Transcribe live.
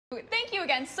you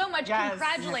again so much. Yes,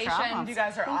 Congratulations. you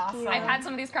guys are awesome. I've had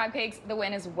some of these crab cakes. The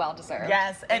win is well deserved.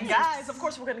 Yes, and guys, of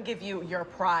course, we're going to give you your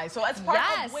prize. So as part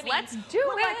of winning, let's do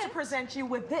we'd like to present you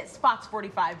with this Fox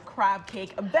 45 crab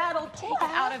cake battle Take it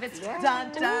out of its Dun,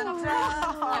 dun, dun.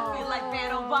 I feel like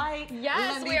Vanna White.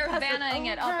 Yes, we are vanning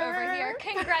it up over here.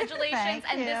 Congratulations.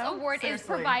 And this award is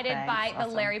provided by the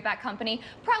Larry Beck Company,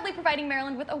 proudly providing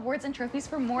Maryland with awards and trophies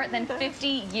for more than 50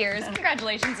 years.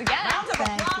 Congratulations again. Round of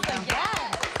applause again.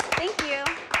 Yes. Thank you.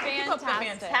 Keep up the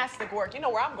fantastic work. You know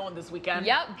where I'm going this weekend.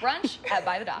 Yep, brunch at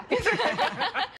By the Dock.